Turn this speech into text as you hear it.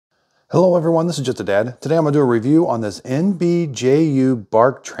Hello everyone, this is Just a Dad. Today I'm going to do a review on this NBJU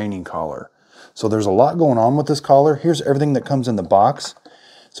bark training collar. So there's a lot going on with this collar. Here's everything that comes in the box.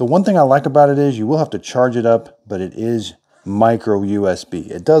 So one thing I like about it is you will have to charge it up, but it is micro USB.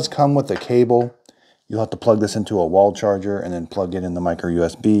 It does come with a cable. You'll have to plug this into a wall charger and then plug it in the micro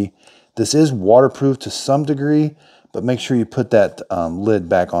USB. This is waterproof to some degree, but make sure you put that lid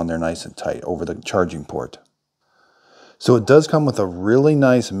back on there nice and tight over the charging port. So it does come with a really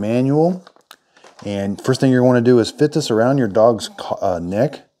nice manual, and first thing you're going to do is fit this around your dog's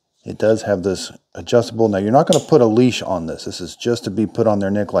neck. It does have this adjustable. Now you're not going to put a leash on this. This is just to be put on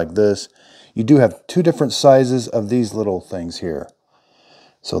their neck like this. You do have two different sizes of these little things here.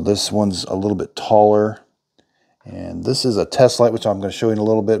 So this one's a little bit taller, and this is a test light, which I'm going to show you in a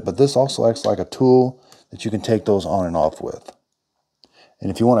little bit, but this also acts like a tool that you can take those on and off with. And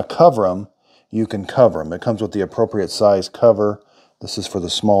if you want to cover them, you can cover them. It comes with the appropriate size cover. This is for the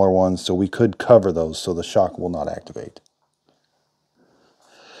smaller ones, so we could cover those so the shock will not activate.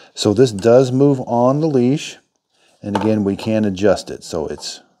 So this does move on the leash, and again, we can adjust it. So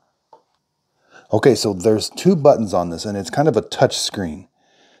it's okay. So there's two buttons on this, and it's kind of a touch screen.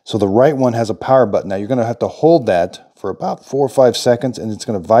 So the right one has a power button. Now you're going to have to hold that for about 4 or 5 seconds, and it's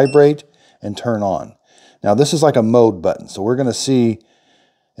going to vibrate and turn on. Now this is like a mode button, so we're going to see.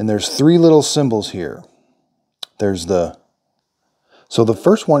 And there's 3 little symbols here. So the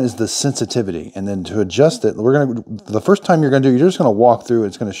first one is the sensitivity, and then to adjust it, the first time you're just going to walk through,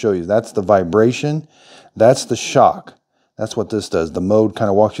 it's going to show you. That's the vibration, that's the shock. That's what this does. The mode kind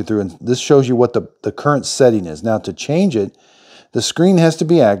of walks you through, and this shows you what the current setting is. Now to change it, the screen has to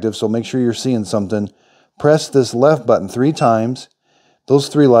be active, so make sure you're seeing something. Press this left button 3 times, those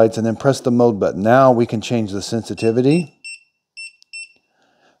 3 lights, and then press the mode button. Now we can change the sensitivity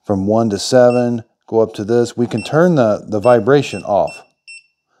from 1 to 7, go up to this. We can turn the vibration off.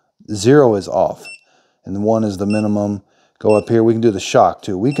 0 is off, and 1 is the minimum. Go up here. We can do the shock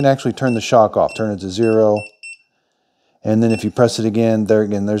too. We can actually turn the shock off, turn it to 0. And then if you press it again,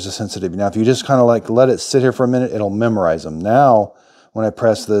 there's the sensitivity. Now if you just kind of like let it sit here for a minute, it'll memorize them. Now when I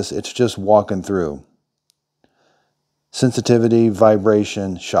press this, it's just walking through. Sensitivity,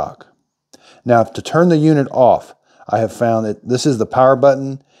 vibration, shock. Now to turn the unit off, I have found that this is the power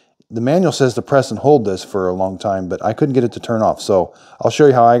button. The manual says to press and hold this for a long time, but I couldn't get it to turn off. So I'll show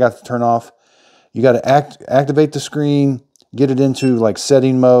you how I got to turn off. You got to activate the screen, get it into like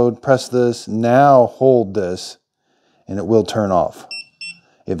setting mode, press this, now hold this, and it will turn off.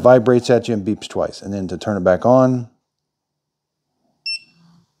 It vibrates at you and beeps twice. And then to turn it back on.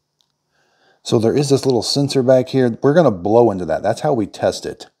 So there is this little sensor back here. We're going to blow into that. That's how we test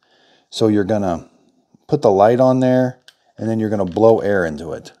it. So you're going to put the light on there, and then you're going to blow air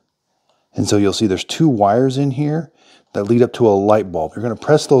into it. And so you'll see there's 2 wires in here that lead up to a light bulb. You're going to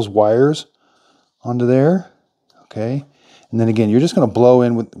press those wires onto there, okay? And then again, you're just going to blow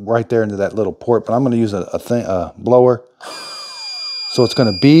in right there into that little port, but I'm going to use a blower. So it's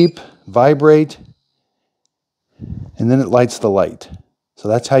going to beep, vibrate, and then it lights the light. So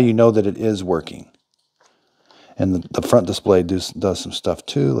that's how you know that it is working. And the front display does some stuff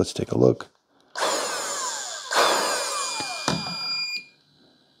too. Let's take a look.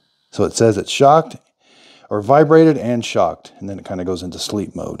 So it says it's shocked or vibrated and shocked, and then it kind of goes into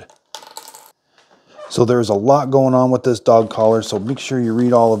sleep mode. So there's a lot going on with this dog collar, so make sure you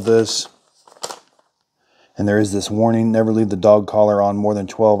read all of this. And there is this warning, never leave the dog collar on more than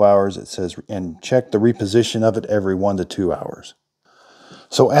 12 hours. It says, and check the reposition of it every 1 to 2 hours.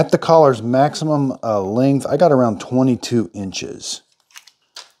 So at the collar's maximum length, I got around 22 inches.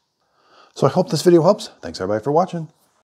 So I hope this video helps. Thanks everybody for watching.